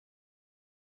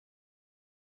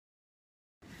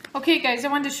Okay guys, I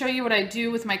wanted to show you what I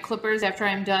do with my clippers after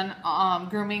I'm done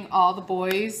grooming all the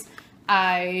boys.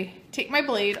 I take my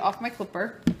blade off my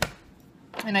clipper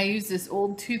and I use this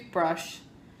old toothbrush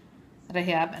that I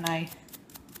have, and I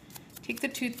take the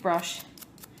toothbrush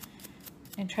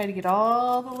and try to get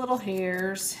all the little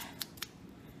hairs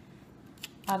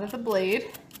out of the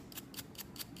blade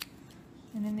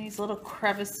and in these little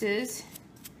crevices.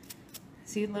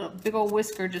 See, a little big old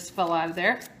whisker just fell out of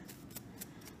there.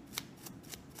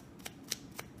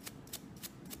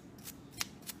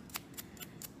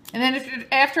 And then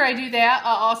after I do that,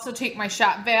 I'll also take my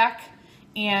shop vac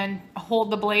and hold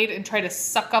the blade and try to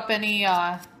suck up any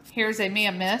hairs I may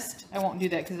have missed. I won't do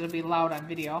that because it'll be loud on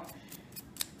video.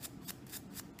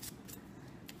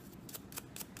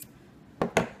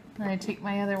 And I take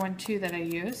my other one too that I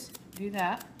use. Do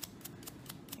that.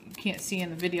 You can't see in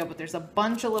the video, but there's a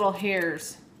bunch of little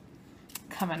hairs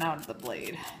coming out of the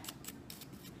blade.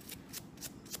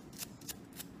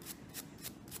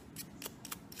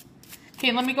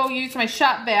 Okay, let me go use my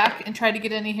shop vac and try to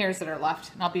get any hairs that are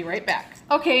left, and I'll be right back.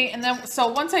 Okay, and then so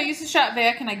once I use the shop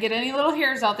vac and I get any little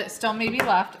hairs out that still may be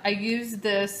left, I use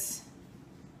this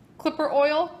clipper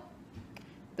oil.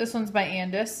 This one's by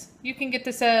Andis. You can get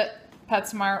this at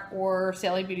PetSmart or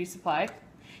Sally Beauty Supply.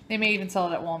 They may even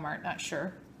sell it at Walmart, not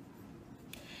sure.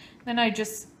 Then I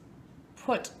just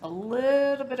put a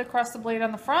little bit across the blade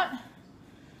on the front,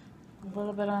 a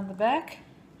little bit on the back,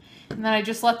 and then I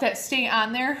just let that stay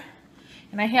on there.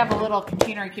 And I have a little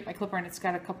container I keep my clipper in. It's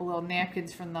got a couple little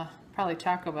napkins from the probably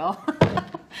Taco Bell.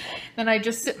 Then I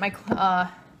just sit my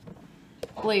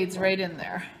blades right in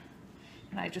there,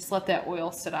 and I just let that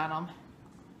oil sit on them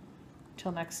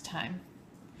till next time.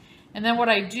 And then what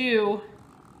I do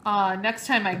next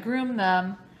time I groom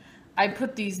them, I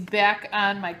put these back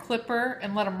on my clipper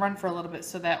and let them run for a little bit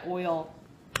so that oil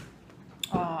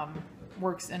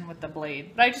works in with the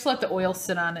blade. But I just let the oil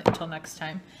sit on it until next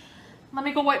time. Let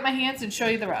me go wipe my hands and show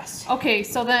you the rest. Okay,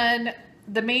 so then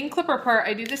the main clipper part,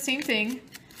 I do the same thing.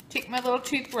 Take my little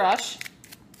toothbrush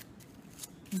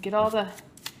and get all the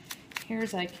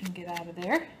hairs I can get out of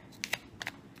there.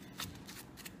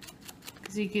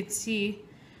 As you can see,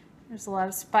 there's a lot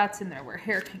of spots in there where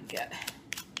hair can get.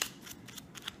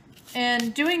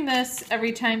 And doing this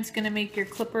every time is going to make your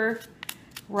clipper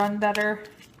run better.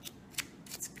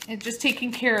 It's just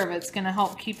taking care of it's going to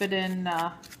help keep it in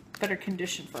better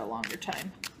condition for a longer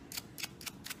time.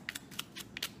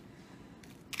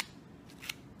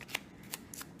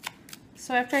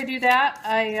 So after I do that,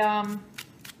 I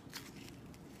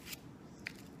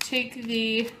take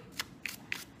the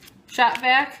shop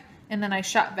vac and then I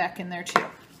shop vac in there too.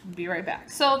 I'll be right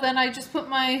back. So then I just put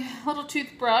my little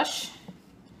toothbrush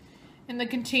in the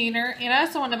container, and I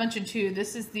also want to mention too,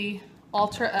 this is the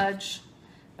Ultra Edge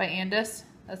by Andis.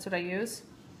 That's what I use.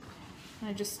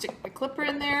 I just stick my clipper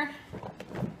in there,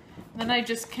 and then I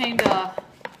just kind of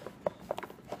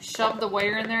shove the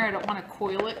wire in there. I don't want to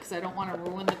coil it because I don't want to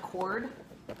ruin the cord.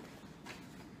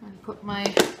 I put my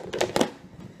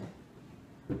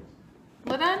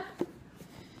lid on,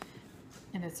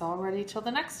 and it's all ready till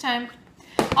the next time.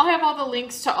 I'll have all the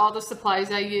links to all the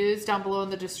supplies I use down below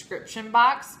in the description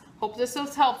box. Hope this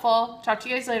was helpful. Talk to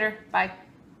you guys later. Bye.